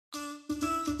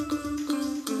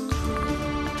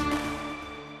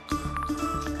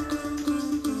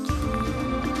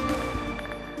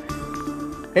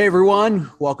Hey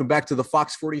everyone, welcome back to the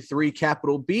FOX43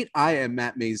 Capitol Beat. I am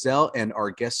Matt Maisel, and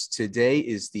our guest today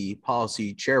is the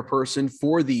policy chairperson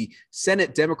for the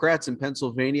Senate Democrats in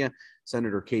Pennsylvania,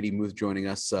 Senator Katie Muth, joining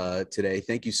us today.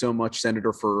 Thank you so much,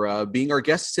 Senator, for being our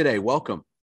guest today. Welcome.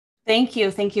 Thank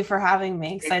you. Thank you for having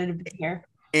me. Excited to be here.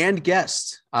 And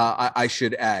guest, I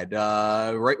should add,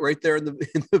 right there in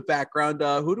the background.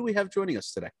 Who do we have joining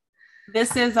us today?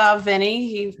 This is Vinny.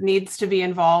 He needs to be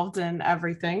involved in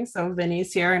everything. So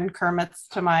Vinny's here and Kermit's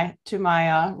to my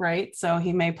right. So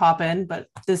he may pop in, but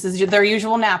this is their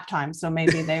usual nap time. So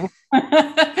maybe they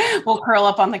will curl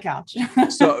up on the couch.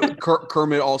 So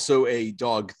Kermit also a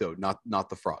dog, though, not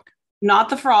the frog. Not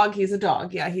the frog. He's a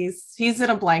dog. Yeah, he's in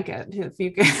a blanket. If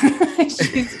you can,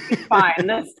 she's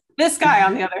fine. This guy,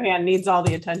 on the other hand, needs all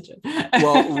the attention.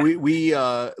 Well, we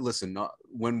listen.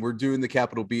 When we're doing the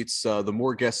Capitol Beats, the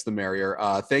more guests, the merrier.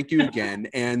 Thank you again.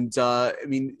 And I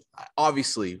mean,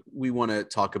 obviously, we want to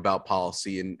talk about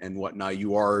policy and whatnot.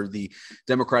 You are the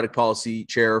Democratic policy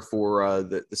chair for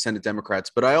the Senate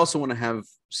Democrats, but I also want to have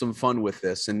some fun with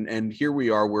this. And here we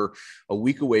are. We're a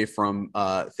week away from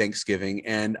Thanksgiving,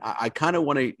 and I kind of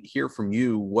want to hear from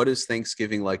you. What is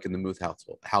Thanksgiving like in the Muth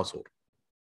household?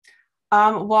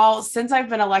 Well, since I've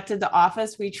been elected to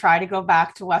office, we try to go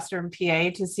back to Western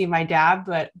PA to see my dad,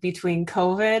 but between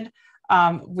COVID,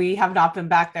 we have not been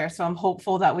back there. So I'm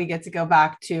hopeful that we get to go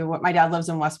back to what my dad lives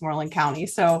in Westmoreland County.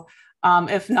 So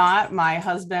if not, my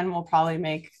husband will probably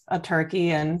make a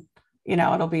turkey and,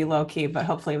 it'll be low key, but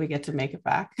hopefully we get to make it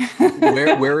back.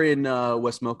 Where in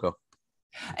West Moco?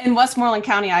 In Westmoreland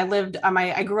County,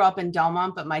 I grew up in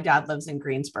Delmont, but my dad lives in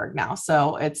Greensburg now.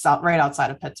 So it's right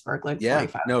outside of Pittsburgh, like yeah,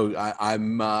 45. no,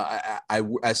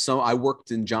 I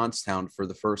worked in Johnstown for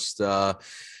the first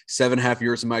 7.5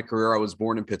 years of my career. I was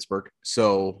born in Pittsburgh.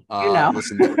 So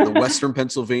listen, the Western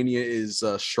Pennsylvania is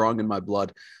strong in my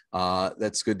blood.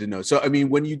 That's good to know. So, I mean,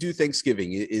 when you do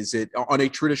Thanksgiving, is it on a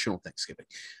traditional Thanksgiving?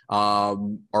 Are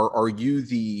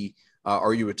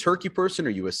you a turkey person? Are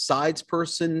you a sides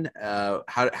person?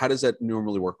 How does that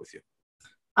normally work with you?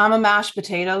 I'm a mashed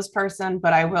potatoes person,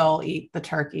 but I will eat the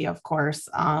turkey, of course.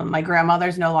 My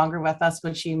grandmother's no longer with us,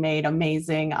 but she made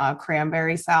amazing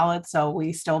cranberry salad. So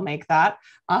we still make that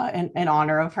in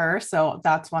honor of her. So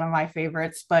that's one of my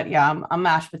favorites. But yeah, I'm a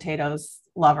mashed potatoes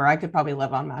lover. I could probably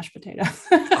live on mashed potatoes.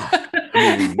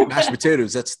 I mean, mashed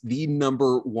potatoes, that's the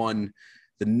number one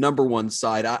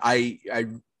side. I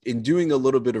in doing a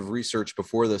little bit of research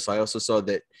before this, I also saw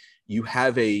that you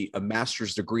have a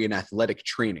master's degree in athletic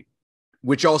training,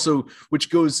 which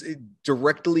goes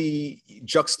directly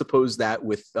juxtapose that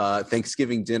with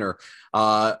Thanksgiving dinner.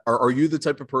 Are you the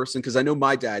type of person? Because I know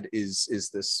my dad is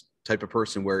this type of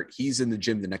person where he's in the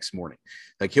gym the next morning.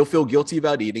 Like he'll feel guilty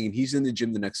about eating and he's in the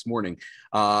gym the next morning.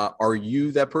 Are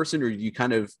you that person, or you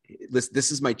kind of,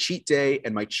 this is my cheat day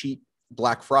and my cheat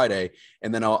Black Friday,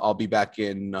 and then I'll be back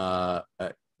in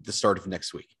the start of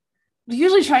next week? We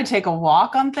usually try to take a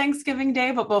walk on Thanksgiving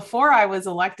Day, but before I was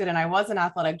elected and I was an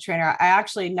athletic trainer, I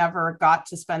actually never got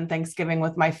to spend Thanksgiving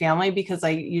with my family because I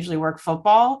usually work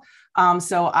football.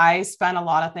 So I spent a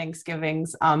lot of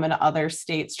Thanksgivings in other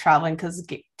states traveling because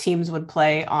teams would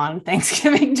play on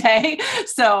Thanksgiving Day.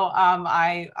 So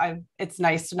it's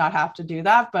nice to not have to do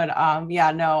that. But I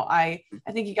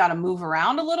think you got to move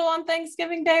around a little on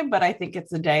Thanksgiving Day, but I think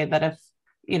it's a day that if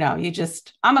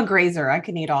I'm a grazer. I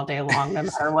can eat all day long, no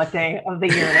matter what day of the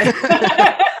year it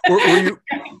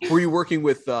is. were you working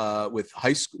with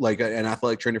high school, like an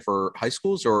athletic trainer for high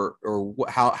schools, or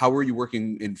how were you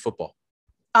working in football?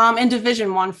 In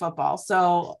Division I football.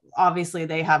 So obviously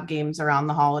they have games around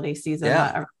the holiday season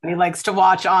that everybody likes to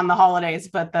watch on the holidays,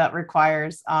 but that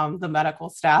requires the medical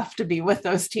staff to be with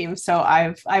those teams. So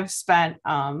I've spent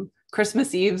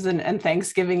Christmas Eves and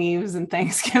Thanksgiving Eves and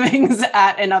Thanksgivings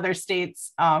in other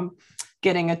states,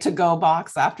 getting a to-go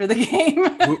box after the game.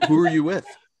 Who are you with?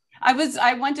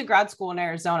 I went to grad school in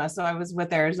Arizona, so I was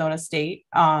with Arizona State.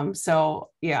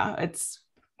 So yeah, it's,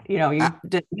 you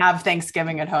didn't have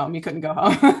Thanksgiving at home. You couldn't go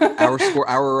home.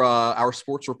 Our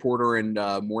sports reporter and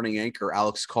morning anchor,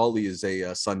 Alex Cawley, is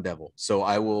a Sun Devil. So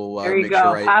I will make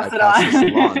sure I pass this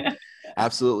along.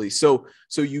 Absolutely. So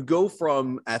you go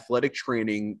from athletic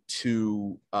training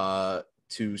to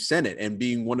Senate, and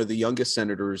being one of the youngest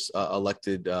senators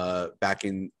elected back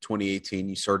in 2018.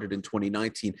 You started in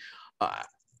 2019.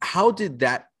 How did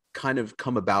that kind of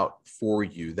come about for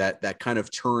you? That kind of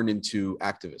turn into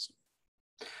activism?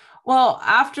 Well,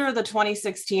 after the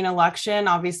 2016 election,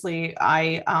 obviously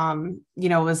I,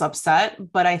 was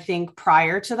upset, but I think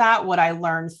prior to that, what I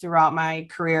learned throughout my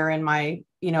career and my,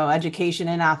 education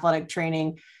and athletic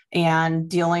training and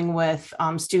dealing with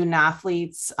student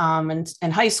athletes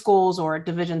in high schools or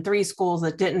Division III schools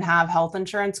that didn't have health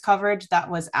insurance coverage that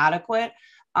was adequate.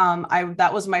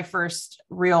 That was my first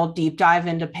real deep dive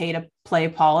into pay to play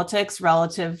politics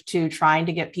relative to trying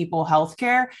to get people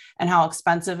healthcare and how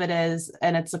expensive it is.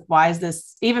 And it's like, why is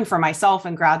this, even for myself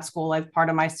in grad school, like part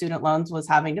of my student loans was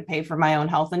having to pay for my own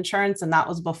health insurance. And that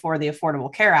was before the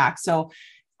Affordable Care Act. So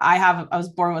I was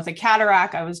born with a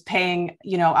cataract. I was paying,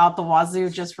 out the wazoo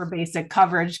just for basic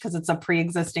coverage because it's a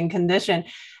pre-existing condition.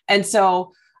 And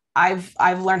so I've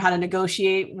learned how to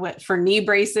negotiate for knee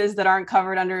braces that aren't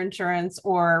covered under insurance,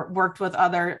 or worked with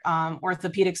other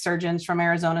orthopedic surgeons from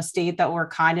Arizona State that were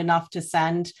kind enough to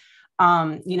send,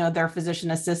 their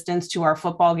physician assistants to our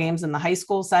football games in the high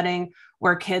school setting,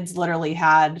 where kids literally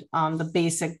had the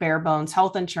basic bare bones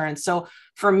health insurance. So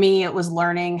for me, it was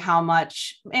learning how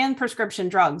much, and prescription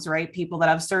drugs, right? People that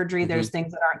have surgery, there's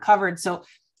things that aren't covered. So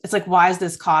it's like, why does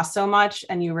this cost so much?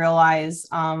 And you realize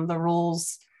the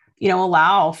rules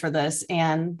allow for this,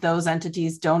 and those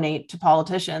entities donate to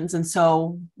politicians. And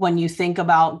so when you think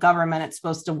about government, it's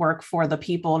supposed to work for the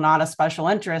people, not a special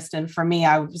interest. And for me,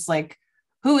 I was like,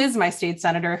 who is my state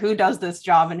senator? Who does this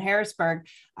job in Harrisburg?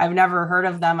 I've never heard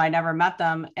of them. I never met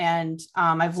them. And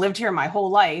I've lived here my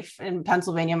whole life in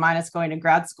Pennsylvania, minus going to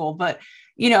grad school. But,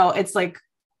 it's like,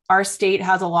 our state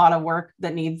has a lot of work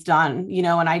that needs done,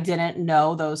 and I didn't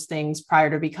know those things prior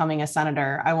to becoming a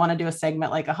senator. I want to do a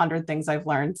segment like 100 things I've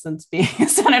learned since being a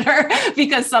senator,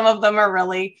 because some of them are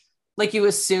really like, you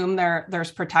assume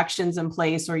there's protections in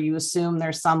place, or you assume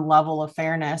there's some level of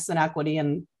fairness and equity,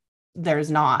 and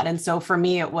there's not. And so for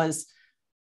me, it was,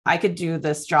 I could do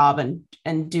this job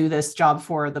and do this job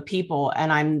for the people.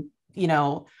 And I'm,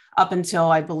 up until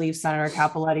I believe Senator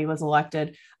Capoletti was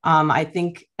elected, I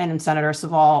think, and Senator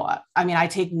Saval, I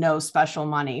take no special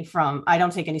money I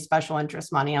don't take any special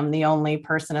interest money. I'm the only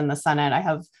person in the Senate. I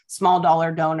have small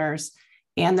dollar donors,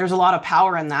 and there's a lot of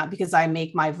power in that, because I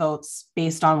make my votes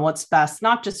based on what's best,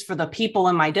 not just for the people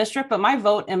in my district, but my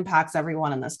vote impacts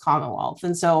everyone in this Commonwealth.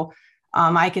 And so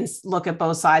I can look at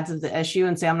both sides of the issue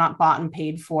and say, I'm not bought and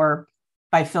paid for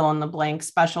by fill in the blank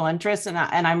special interests. And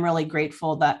I'm really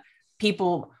grateful that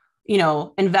people,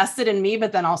 invested in me,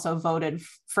 but then also voted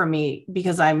for me,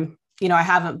 because I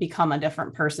haven't become a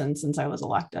different person since I was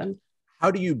elected. How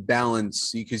do you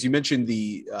balance, because you mentioned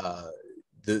the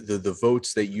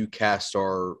votes that you cast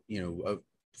are,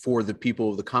 for the people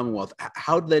of the Commonwealth.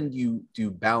 How then do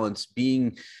you balance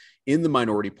being in the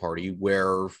minority party,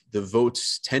 where the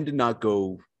votes tend to not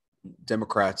go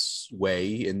Democrats'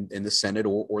 way in the Senate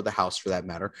or the House for that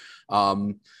matter?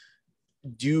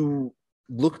 Do you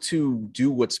look to do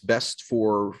what's best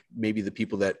for maybe the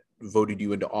people that voted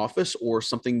you into office, or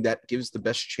something that gives the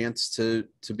best chance to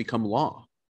become law?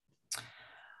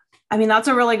 That's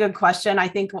a really good question. I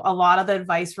think a lot of the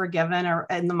advice we're given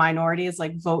in the minority is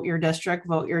like, vote your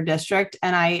district.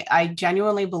 And I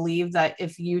genuinely believe that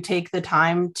if you take the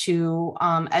time to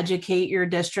educate your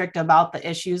district about the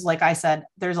issues, like I said,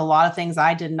 there's a lot of things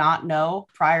I did not know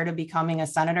prior to becoming a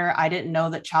senator. I didn't know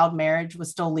that child marriage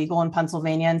was still legal in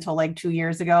Pennsylvania until like 2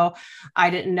 years ago. I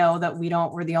didn't know that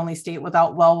we're the only state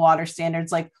without well water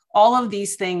standards. Like, all of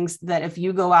these things that if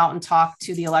you go out and talk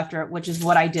to the electorate, which is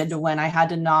what I did to win, I had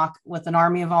to knock with an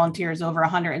army of volunteers over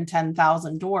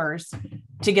 110,000 doors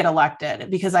to get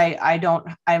elected, because I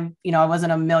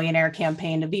wasn't a millionaire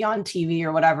campaign to be on TV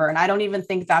or whatever. And I don't even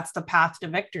think that's the path to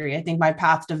victory. I think my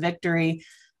path to victory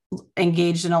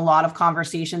engaged in a lot of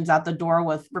conversations at the door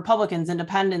with Republicans,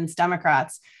 independents,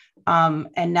 Democrats.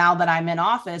 And now that I'm in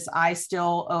office, I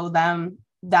still owe them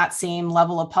that same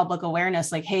level of public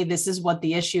awareness. Like, hey, this is what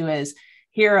the issue is.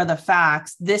 Here are the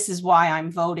facts. This is why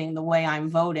I'm voting the way I'm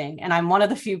voting. And I'm one of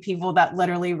the few people that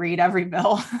literally read every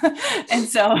bill. And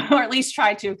so, or at least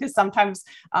try to, because sometimes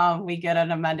we get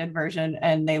an amended version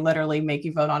and they literally make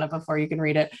you vote on it before you can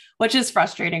read it, which is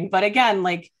frustrating. But again,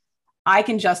 like, I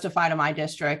can justify to my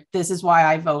district, this is why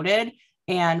I voted.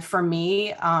 And for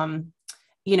me,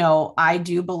 I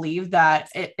do believe that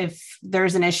if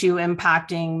there's an issue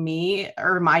impacting me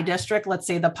or my district, let's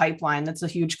say the pipeline, that's a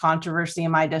huge controversy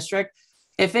in my district.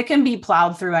 If it can be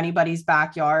plowed through anybody's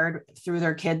backyard, through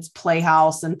their kids'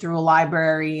 playhouse and through a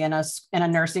library and a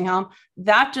nursing home,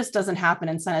 that just doesn't happen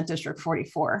in Senate District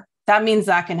 44. That means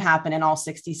that can happen in all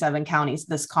 67 counties,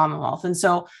 this Commonwealth. And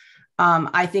so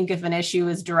I think if an issue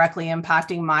is directly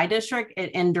impacting my district,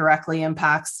 it indirectly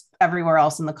impacts everywhere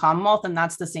else in the Commonwealth. And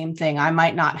that's the same thing. I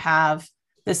might not have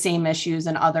the same issues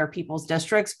in other people's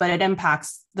districts, but it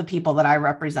impacts the people that I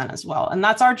represent as well. And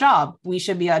that's our job. We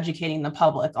should be educating the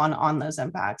public on those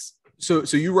impacts. So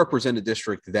you represent a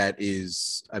district that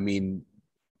is,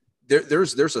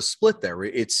 there's a split there.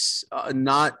 It's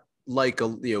not like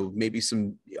maybe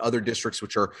some other districts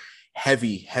which are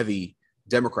heavy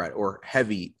Democrat or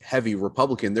heavy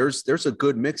Republican. There's a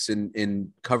good mix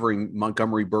in covering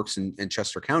Montgomery, Berks, and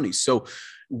Chester counties. So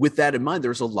with that in mind,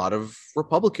 there's a lot of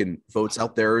Republican votes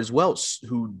out there as well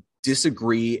who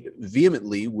disagree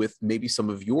vehemently with maybe some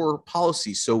of your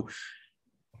policies. So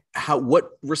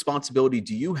what responsibility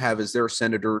do you have as their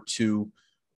senator to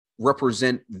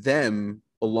represent them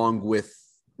along with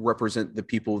represent the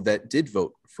people that did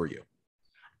vote for you?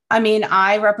 I mean,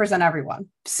 I represent everyone.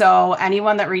 So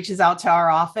anyone that reaches out to our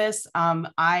office,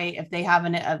 if they have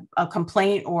a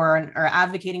complaint or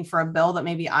advocating for a bill that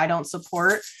maybe I don't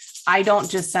support, I don't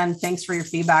just send thanks for your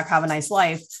feedback, have a nice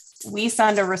life. We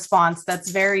send a response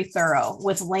that's very thorough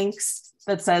with links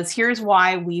that says, here's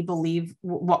why we believe,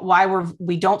 why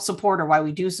we don't support or why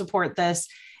we do support this.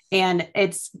 And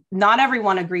it's not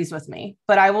everyone agrees with me,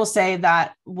 but I will say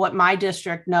that what my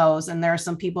district knows, and there are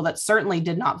some people that certainly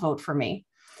did not vote for me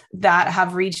that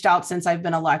have reached out since I've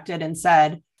been elected and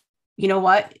said, you know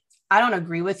what, I don't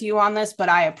agree with you on this, but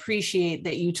I appreciate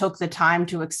that you took the time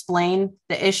to explain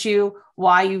the issue,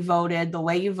 why you voted, the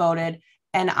way you voted.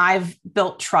 And I've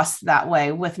built trust that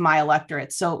way with my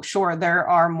electorate. So sure, there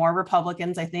are more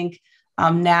Republicans. I think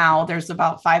now there's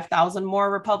about 5,000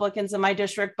 more Republicans in my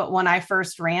district, but when I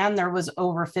first ran, there was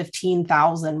over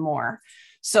 15,000 more.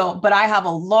 So, but I have a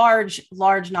large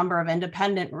number of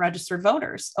independent registered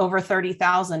voters, over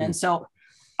 30,000. And so,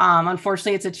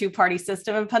 unfortunately, it's a two-party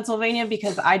system in Pennsylvania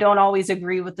because I don't always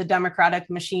agree with the Democratic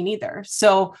machine either.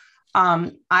 So, how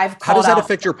does that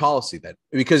affect your policy then?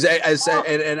 Because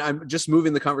and I'm just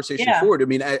moving the conversation forward. I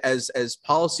mean, as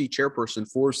policy chairperson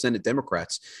for Senate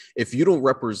Democrats, if you don't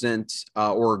represent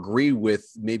or agree with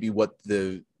maybe what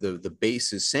the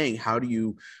base is saying, how do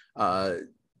you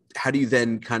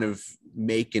then kind of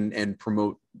make and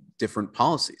promote different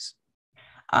policies?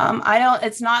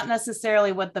 It's not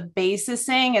necessarily what the base is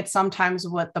saying. It's sometimes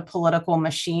what the political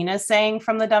machine is saying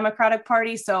from the Democratic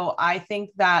Party. So I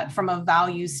think that from a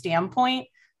value standpoint,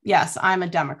 yes, I'm a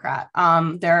Democrat.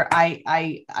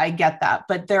 I get that,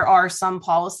 but there are some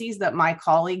policies that my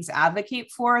colleagues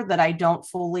advocate for that I don't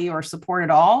fully or support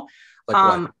at all. Like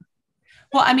what?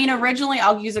 Well, I mean, originally,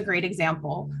 I'll use a great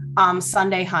example,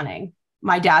 Sunday hunting.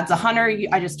 My dad's a hunter.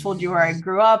 I just told you where I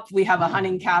grew up. We have a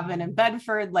hunting cabin in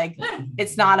Bedford. Like,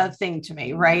 it's not a thing to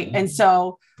me, right? And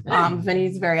so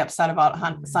Vinny's very upset about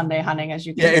Sunday hunting, as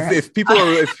you can hear. If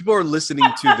people are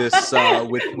listening to this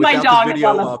without the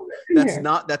video up,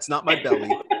 that's not my belly.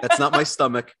 That's not my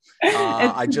stomach.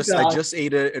 I just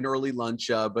ate an early lunch,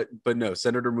 but no,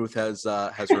 Senator Muth has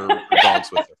her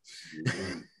dogs with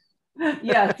her.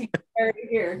 Yes,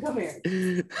 here, come here.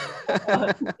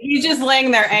 He's just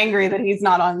laying there angry that he's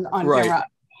not on right. camera.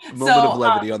 Moment of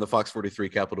levity on the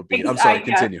FOX43 Capitol beat. I'm sorry,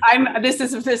 continue. This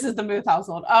is the Muth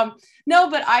household.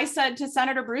 No, but I said to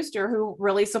Senator Brewster, who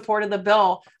really supported the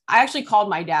bill, I actually called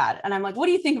my dad and I'm like, what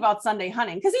do you think about Sunday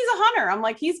hunting? Because he's a hunter. I'm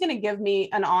like, he's going to give me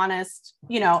an honest,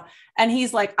 and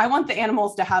he's like, I want the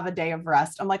animals to have a day of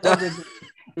rest. I'm like,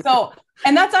 so,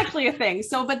 and that's actually a thing.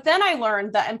 So, but then I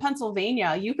learned that in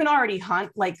Pennsylvania, you can already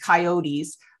hunt like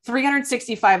coyotes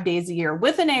 365 days a year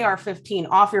with an AR-15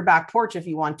 off your back porch if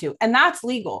you want to. And that's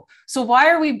legal. So why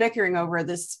are we bickering over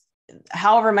this,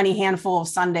 however many handful of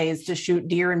Sundays to shoot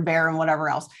deer and bear and whatever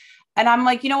else? And I'm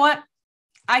like, you know what?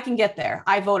 I can get there.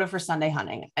 I voted for Sunday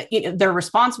hunting. They're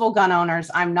responsible gun owners.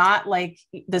 I'm not like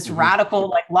this radical,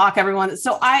 like lock everyone.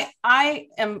 So I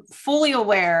am fully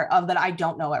aware of that. I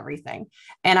don't know everything.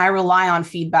 And I rely on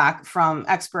feedback from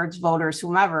experts, voters,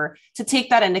 whomever, to take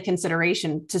that into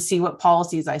consideration to see what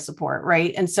policies I support.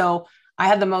 Right. And so I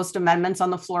had the most amendments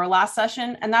on the floor last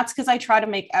session. And that's because I try to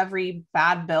make every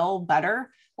bad bill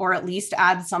better, or at least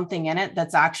add something in it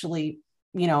that's actually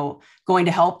going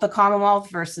to help the Commonwealth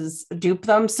versus dupe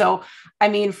them. So, I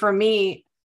mean, for me,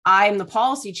 I'm the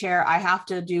policy chair. I have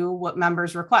to do what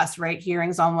members request, right?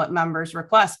 Hearings on what members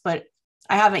request, but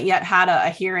I haven't yet had a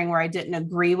hearing where I didn't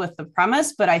agree with the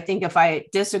premise. But I think if I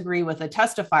disagree with a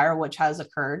testifier, which has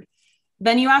occurred,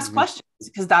 then you ask questions,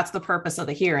 because that's the purpose of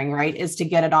the hearing, right? Is to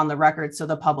get it on the record so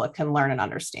the public can learn and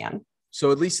understand.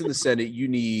 So at least in the Senate, you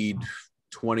need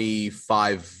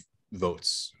 25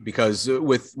 votes, because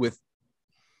with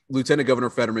Lieutenant Governor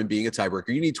Fetterman being a tiebreaker,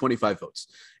 you need 25 votes.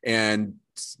 And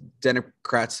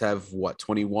Democrats have what,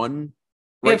 21?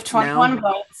 We have 21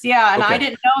 votes. Yeah. And okay. I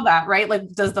didn't know that, right? Like,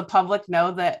 does the public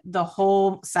know that the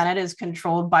whole Senate is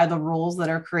controlled by the rules that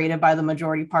are created by the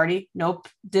majority party? Nope.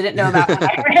 Didn't know that when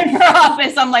I ran for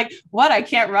office. I'm like, what? I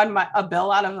can't run a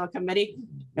bill out of a committee.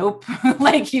 nope.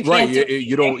 Like you Right. can't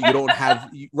You don't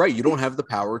have right. You don't have the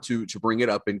power to bring it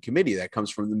up in committee. That comes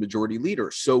from the majority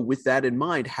leader. So with that in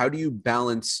mind, how do you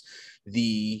balance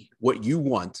what you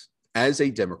want as a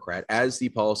Democrat, as the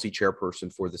policy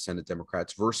chairperson for the Senate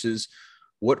Democrats, versus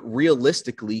what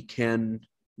realistically can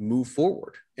move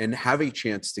forward and have a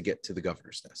chance to get to the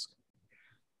governor's desk?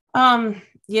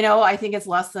 I think it's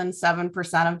less than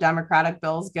 7% of Democratic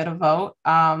bills get a vote.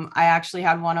 I actually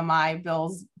had one of my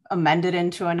bills amended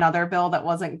into another bill that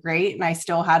wasn't great, and I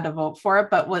still had to vote for it,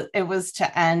 but it was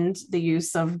to end the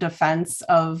use of defense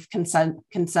of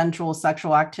consensual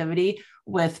sexual activity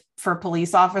for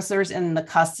police officers in the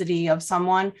custody of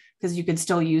someone, because you could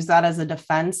still use that as a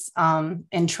defense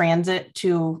in transit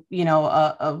to,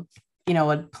 a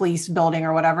police building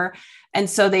or whatever. And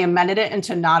so they amended it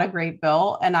into not a great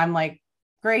bill. And I'm like,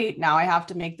 great, now I have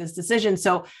to make this decision.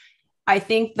 So I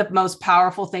think the most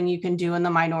powerful thing you can do in the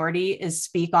minority is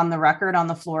speak on the record on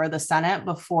the floor of the Senate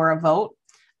before a vote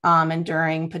and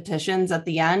during petitions at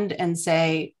the end and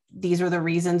say, these are the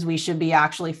reasons we should be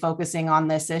actually focusing on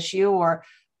this issue. Or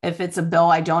if it's a bill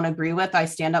I don't agree with, I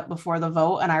stand up before the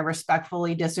vote and I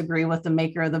respectfully disagree with the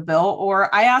maker of the bill,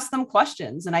 or I ask them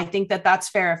questions. And I think that that's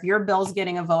fair. If your bill's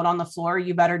getting a vote on the floor,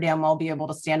 you better damn well be able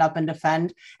to stand up and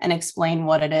defend and explain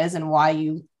what it is and why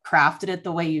you crafted it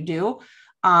the way you do.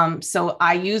 So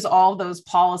I use all those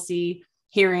policy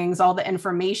hearings, all the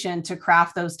information to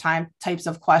craft those types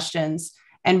of questions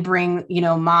and bring,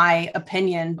 my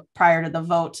opinion prior to the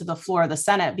vote to the floor of the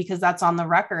Senate, because that's on the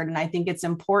record. And I think it's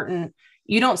important.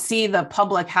 You don't see the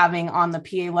public having on the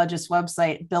PA Legis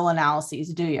website bill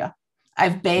analyses, do you?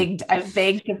 I've begged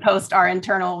to post our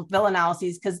internal bill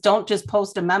analyses, because don't just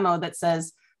post a memo that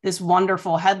says this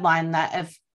wonderful headline that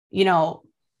if,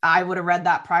 I would have read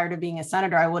that prior to being a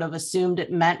senator, I would have assumed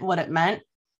it meant what it meant.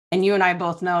 And you and I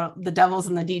both know the devil's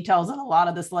in the details on a lot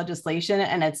of this legislation,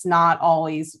 and it's not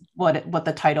always what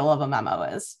the title of a memo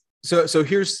is. So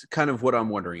here's kind of what I'm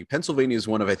wondering. Pennsylvania is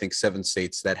one of, I think, 7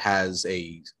 states that has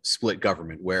a split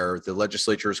government where the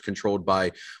legislature is controlled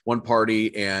by one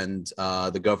party and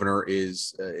the governor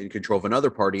is in control of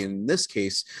another party. And in this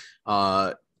case,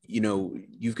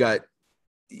 you've got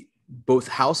both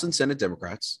House and Senate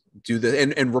Democrats do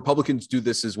the, and Republicans do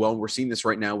this as well. We're seeing this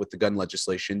right now with the gun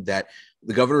legislation that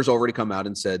the governor's already come out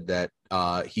and said that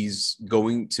he's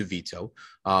going to veto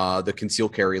the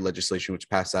concealed carry legislation, which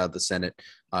passed out of the Senate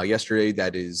yesterday.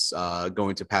 That is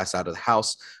going to pass out of the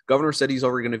House. Governor said he's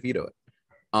already going to veto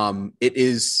it. It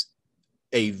is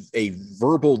a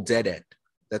verbal dead end.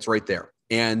 That's right there.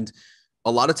 And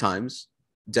a lot of times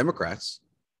Democrats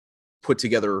put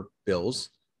together bills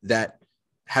that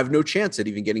have no chance at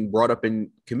even getting brought up in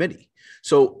committee.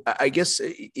 So I guess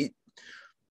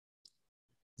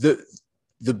the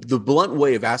blunt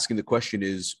way of asking the question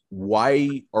is,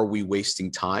 why are we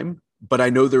wasting time? But I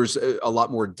know there's a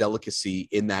lot more delicacy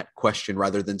in that question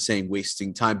rather than saying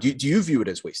wasting time. Do you view it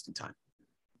as wasting time?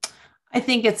 I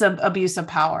think it's an abuse of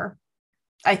power.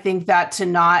 I think that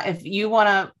if you want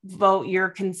to vote your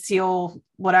conceal,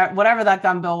 whatever that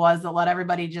gun bill was that let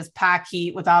everybody just pack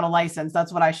heat without a license,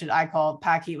 that's what I call it,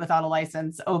 pack heat without a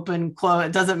license, open, close,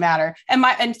 it doesn't matter.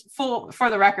 And for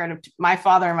the record, my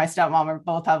father and my stepmom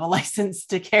both have a license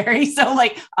to carry. So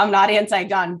like, I'm not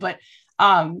anti-gun, but,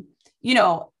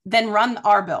 then run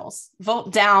our bills,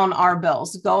 vote down our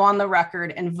bills, go on the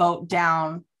record and vote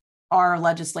down our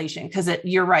legislation. Because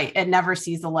you're right, it never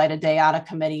sees the light of day out of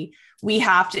committee. We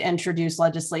have to introduce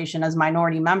legislation as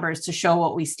minority members to show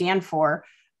what we stand for.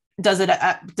 Does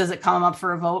it come up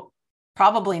for a vote?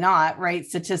 Probably not, right?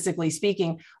 Statistically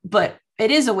speaking, but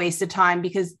it is a waste of time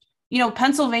because,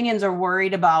 Pennsylvanians are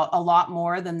worried about a lot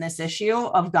more than this issue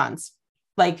of guns.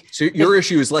 So your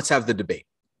issue is let's have the debate.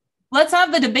 Let's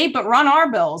have the debate, but run our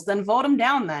bills, then vote them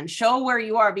down, then show where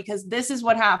you are, because this is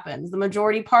what happens. The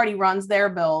majority party runs their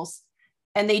bills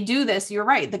and they do this. You're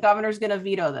right. The governor's going to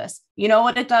veto this. You know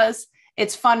what it does?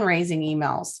 It's fundraising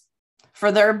emails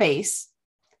for their base.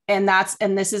 And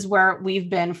this is where we've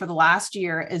been for the last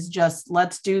year, is just,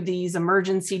 let's do these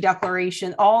emergency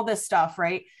declaration, all this stuff,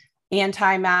 right?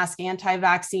 Anti-mask,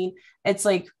 anti-vaccine. It's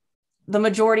like, the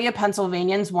majority of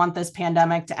Pennsylvanians want this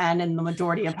pandemic to end, and the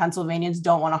majority of Pennsylvanians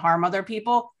don't want to harm other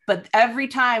people. But every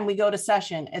time we go to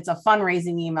session, it's a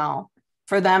fundraising email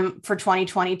for them for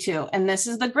 2022. And this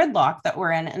is the gridlock that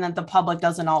we're in and that the public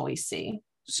doesn't always see.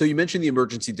 So you mentioned the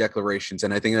emergency declarations,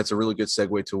 and I think that's a really good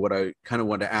segue to what I kind of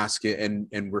wanted to ask you.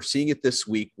 And we're seeing it this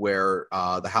week where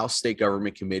the House State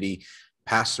Government Committee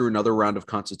passed through another round of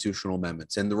constitutional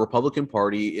amendments. And the Republican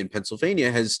Party in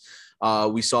Pennsylvania has,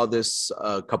 we saw this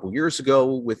a couple years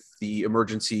ago with the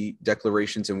emergency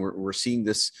declarations, and we're seeing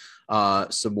this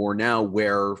some more now,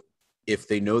 where if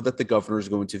they know that the governor is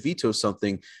going to veto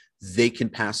something, they can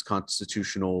pass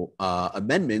constitutional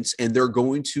amendments, and they're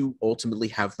going to ultimately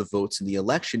have the votes in the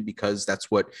election, because that's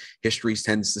what history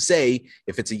tends to say.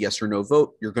 If it's a yes or no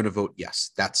vote, you're going to vote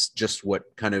yes. That's just what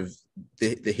kind of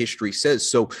the history says.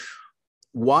 So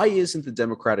why isn't the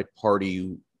Democratic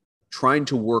Party trying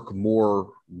to work more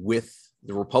with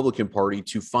the Republican Party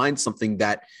to find something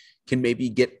that can maybe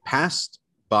get passed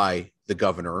by the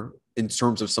governor in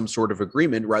terms of some sort of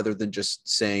agreement, rather than just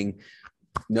saying,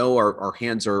 no, our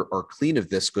hands are clean of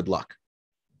this, good luck?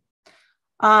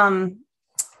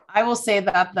 I will say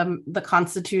that the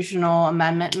constitutional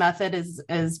amendment method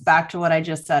is back to what I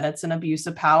just said. It's an abuse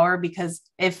of power, because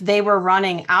if they were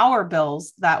running our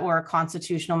bills that were a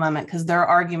constitutional amendment, because their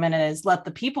argument is let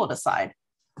the people decide,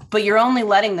 but you're only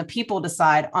letting the people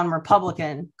decide on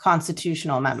Republican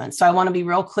constitutional amendments. So I want to be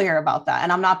real clear about that.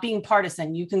 And I'm not being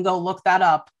partisan. You can go look that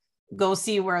up. Go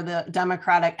see where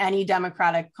any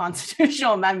Democratic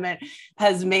constitutional amendment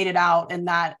has made it out in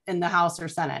the House or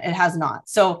Senate. It has not.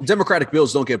 So Democratic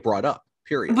bills don't get brought up,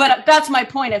 period. But that's my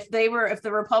point. If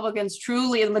the Republicans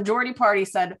truly, the majority party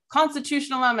said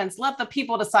constitutional amendments, let the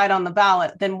people decide on the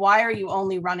ballot, then why are you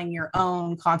only running your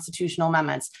own constitutional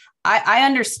amendments? I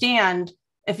understand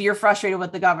if you're frustrated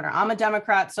with the governor. I'm a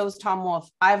Democrat, so is Tom Wolf.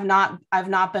 I've not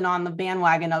been on the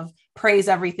bandwagon of praise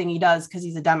everything he does because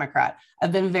he's a Democrat.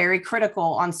 I've been very critical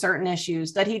on certain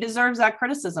issues that he deserves that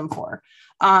criticism for.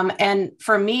 And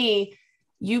for me,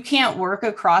 you can't work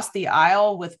across the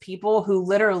aisle with people who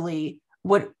literally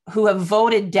who have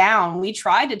voted down. We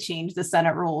tried to change the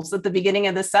Senate rules at the beginning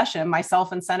of the session.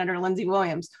 Myself and Senator Lindsey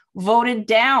Williams voted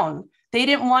down.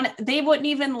 They wouldn't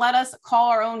even let us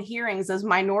call our own hearings as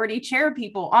minority chair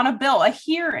people on a bill, a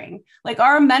hearing. Like,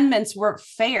 our amendments were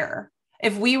fair.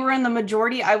 If we were in the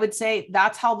majority, I would say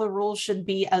that's how the rules should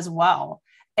be as well.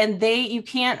 And you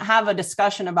can't have a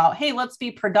discussion about, hey, let's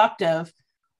be productive,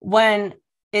 when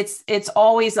it's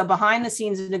always a behind the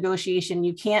scenes negotiation.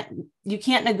 You can't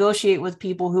negotiate with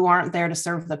people who aren't there to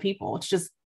serve the people.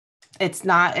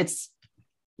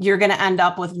 You're going to end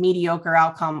up with mediocre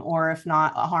outcome, or if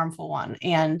not a harmful one.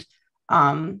 And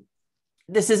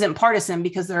this isn't partisan,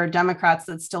 because there are Democrats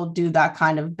that still do that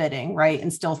kind of bidding, right?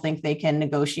 And still think they can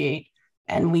negotiate.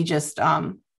 And we just,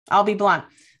 I'll be blunt.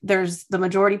 The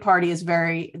majority party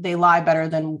they lie better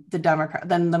than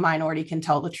the minority can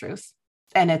tell the truth.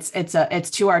 And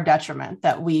it's to our detriment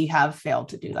that we have failed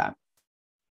to do that.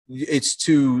 It's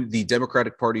to the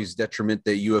Democratic Party's detriment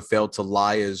that you have failed to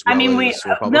lie as well as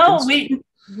Republicans?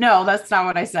 No, that's not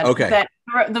what I said. Okay. That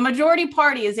the majority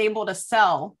party is able to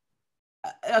sell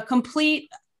a complete,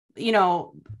 a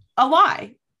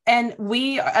lie. And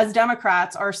we as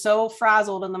Democrats are so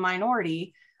frazzled in the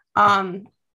minority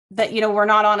that, we're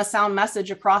not on a sound message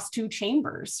across two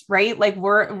chambers, right? Like,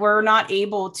 we're not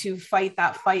able to fight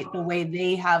that fight the way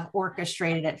they have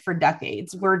orchestrated it for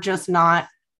decades. We're just not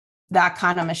that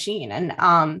kind of machine.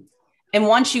 And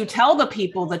once you tell the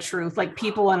people the truth, like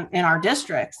people in our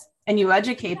districts, and you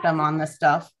educate them on this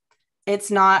stuff, it's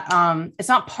not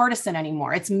partisan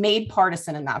anymore. It's made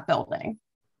partisan in that building.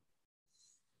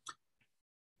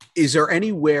 Is there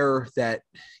anywhere that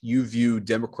you view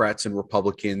Democrats and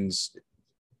Republicans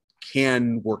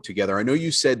can work together? I know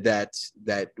you said that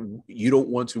you don't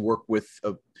want to work with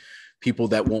people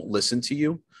that won't listen to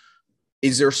you.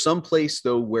 Is there some place,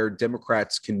 though, where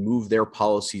Democrats can move their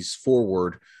policies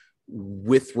forward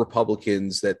with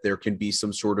Republicans, that there can be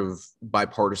some sort of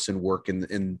bipartisan work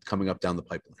in coming up down the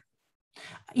pipeline?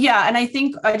 Yeah. And I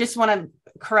think I just want to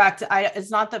correct.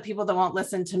 It's not that people that won't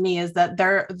listen to me, is that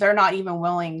they're not even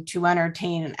willing to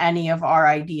entertain any of our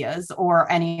ideas or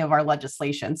any of our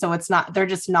legislation. So they're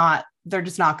just not going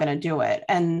to do it.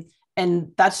 And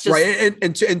that's just right.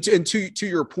 And to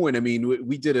your point, I mean,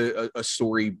 we did a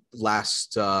story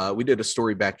we did a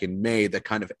story back in May that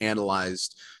kind of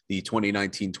analyzed the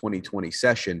 2019-2020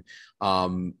 session.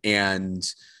 And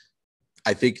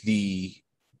I think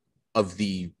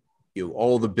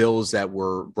all the bills that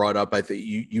were brought up, I think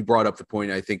you brought up the point,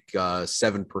 I think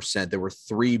 7%, there were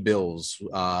 3 bills,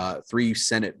 3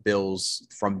 Senate bills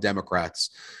from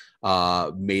Democrats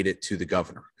made it to the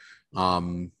governor.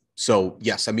 So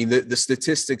yes, I mean, the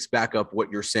statistics back up what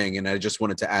you're saying, and I just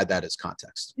wanted to add that as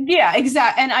context. Yeah,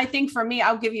 exactly. And I think for me,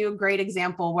 I'll give you a great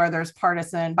example where there's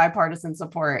bipartisan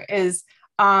support is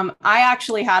I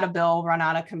actually had a bill run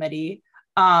out of committee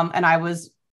and I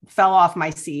fell off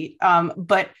my seat.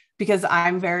 But because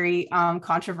I'm very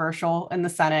controversial in the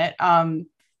Senate,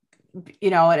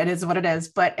 it is what it is,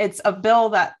 but it's a bill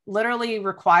that literally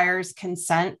requires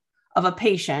consent of a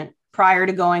patient prior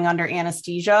to going under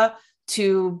anesthesia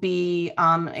to be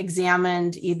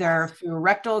examined either through a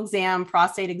rectal exam,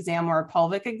 prostate exam, or a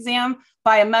pelvic exam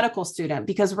by a medical student.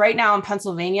 Because right now in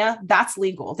Pennsylvania, that's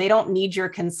legal. They don't need your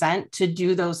consent to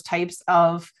do those types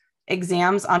of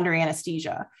exams under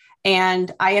anesthesia.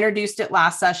 And I introduced it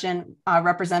last session.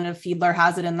 Representative Fiedler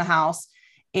has it in the House.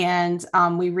 And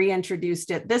we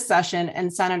reintroduced it this session.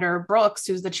 And Senator Brooks,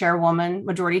 who's the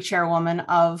majority chairwoman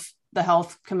of the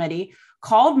Health Committee,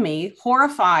 called me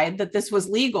horrified that this was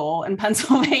legal in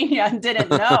Pennsylvania and didn't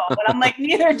know. But I'm like,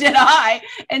 neither did I.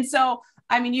 And so,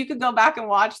 I mean, you could go back and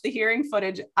watch the hearing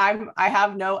footage. I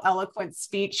have no eloquent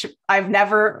speech. I've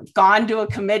never gone to a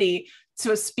committee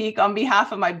to speak on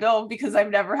behalf of my bill because I've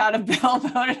never had a bill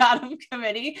voted out of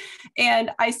committee.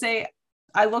 And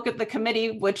I look at the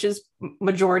committee, which is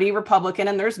majority Republican,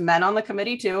 and there's men on the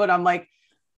committee too. And I'm like,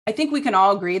 I think we can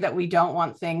all agree that we don't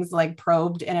want things like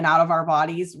probed in and out of our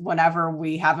bodies whenever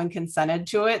we haven't consented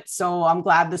to it. So I'm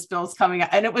glad this bill's coming out.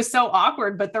 And it was so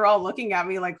awkward, but they're all looking at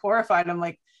me like horrified. I'm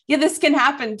like, yeah, this can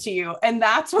happen to you. And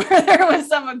that's where there was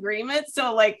some agreement.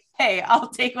 So like, hey, I'll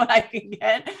take what I can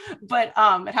get, but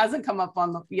it hasn't come up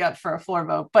yet for a floor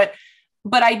vote. But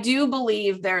I do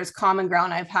believe there's common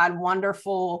ground. I've had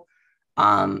wonderful,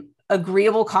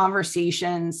 agreeable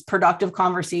conversations, productive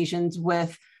conversations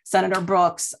with Senator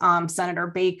Brooks, Senator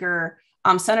Baker,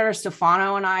 Senator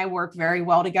Stefano and I work very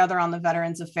well together on the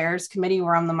Veterans Affairs Committee,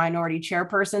 where I'm the minority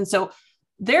chairperson. So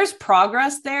there's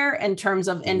progress there in terms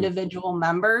of individual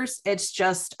members. It's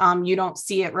just you don't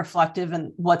see it reflective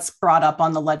in what's brought up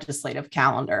on the legislative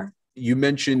calendar. You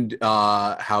mentioned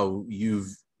how you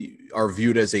are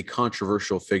viewed as a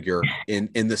controversial figure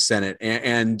in the Senate,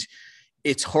 and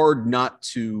it's hard not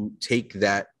to take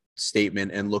that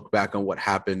statement and look back on what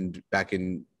happened back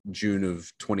in June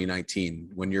of 2019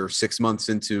 when you're 6 months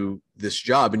into this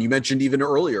job. And you mentioned even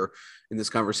earlier in this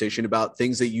conversation about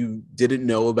things that you didn't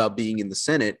know about being in the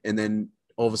Senate. And then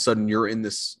all of a sudden you're in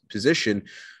this position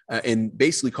and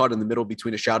basically caught in the middle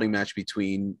between a shouting match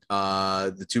between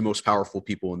the two most powerful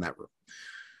people in that room.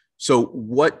 So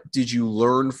what did you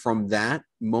learn from that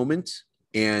moment?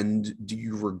 And do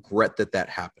you regret that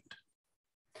happened?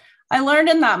 I learned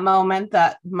in that moment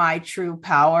that my true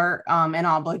power and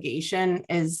obligation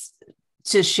is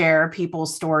to share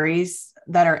people's stories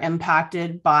that are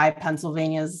impacted by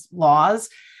Pennsylvania's laws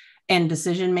and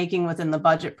decision-making within the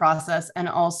budget process. And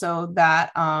also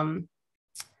that,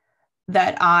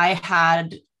 that I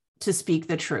had to speak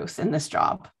the truth in this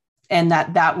job and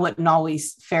that wouldn't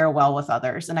always fare well with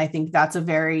others. And I think that's a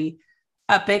very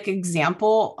epic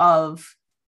example of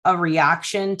a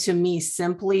reaction to me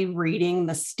simply reading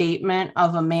the statement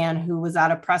of a man who was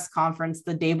at a press conference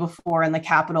the day before in the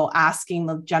Capitol asking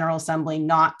the General Assembly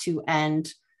not to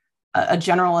end a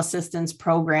general assistance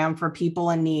program for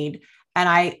people in need. And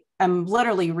I am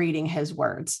literally reading his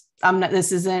words.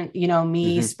 This isn't,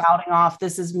 me spouting off.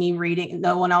 This is me reading.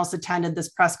 No one else attended this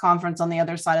press conference on the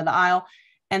other side of the aisle.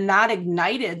 And that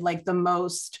ignited like the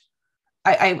most,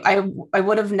 I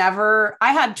would have never,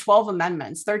 I had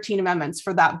 13 amendments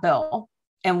for that bill,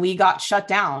 and we got shut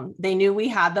down. They knew we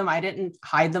had them. I didn't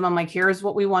hide them. I'm like, here's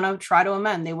what we want to try to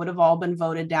amend. They would have all been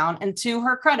voted down. And to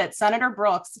her credit, Senator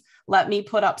Brooks let me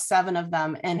put up 7 of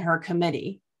them in her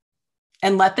committee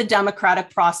and let the democratic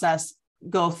process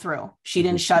go through. She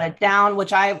didn't shut it down,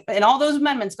 and all those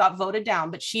amendments got voted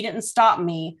down, but she didn't stop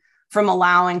me from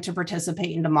allowing to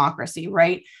participate in democracy.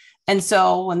 Right. And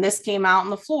so when this came out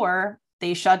on the floor,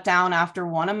 they shut down after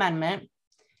 1 amendment.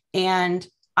 And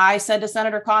I said to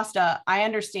Senator Costa, I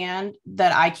understand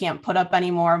that I can't put up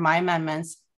any more of my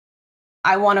amendments.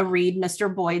 I want to read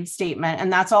Mr. Boyd's statement.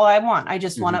 And that's all I want. I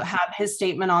just want to have his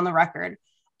statement on the record.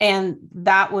 And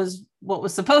that was what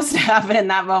was supposed to happen in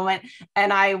that moment.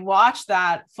 And I watched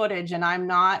that footage and I'm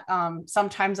not,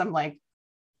 sometimes I'm like,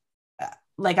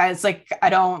 not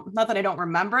that I don't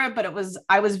remember it, but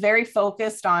I was very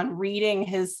focused on reading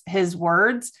his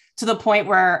words to the point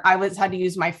where I had to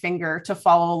use my finger to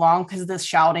follow along because this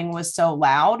shouting was so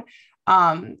loud.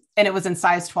 And it was in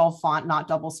size 12 font, not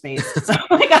double spaced. So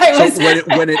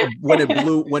when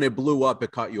it blew up,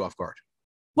 it caught you off guard.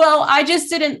 Well,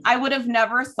 I would have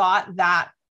never thought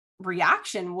that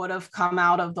reaction would have come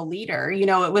out of the leader.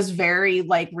 It was very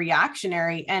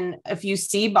reactionary. And if you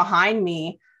see behind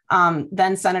me,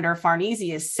 then Senator Farnese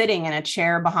is sitting in a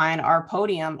chair behind our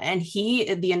podium. And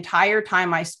he, the entire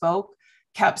time I spoke,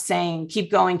 kept saying, keep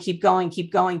going, keep going,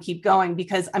 keep going, keep going,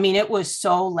 because it was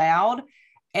so loud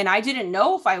and I didn't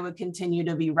know if I would continue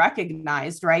to be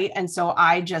recognized. Right. And so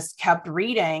I just kept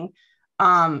reading.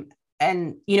 And,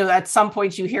 at some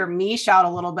point you hear me shout a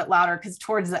little bit louder because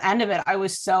towards the end of it, I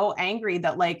was so angry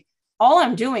that all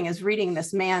I'm doing is reading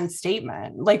this man's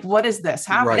statement. Like, what is this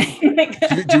happening? Right.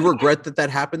 Do you regret that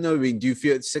happened though? I mean, do you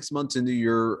feel 6 months into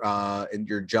your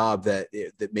job that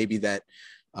maybe that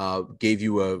gave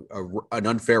you an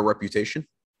unfair reputation?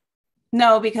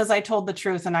 No, because I told the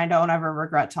truth, and I don't ever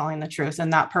regret telling the truth.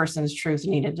 And that person's truth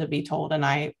needed to be told. And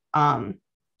I had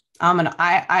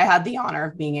the honor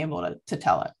of being able to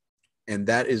tell it. And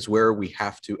that is where we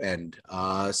have to end.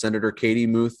 Senator Katie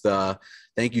Muth,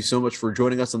 thank you so much for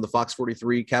joining us on the Fox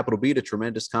 43 Capital Beat, a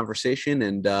tremendous conversation,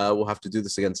 and we'll have to do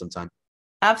this again sometime.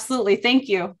 Absolutely. Thank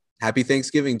you. Happy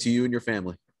Thanksgiving to you and your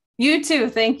family. You too.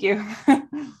 Thank you.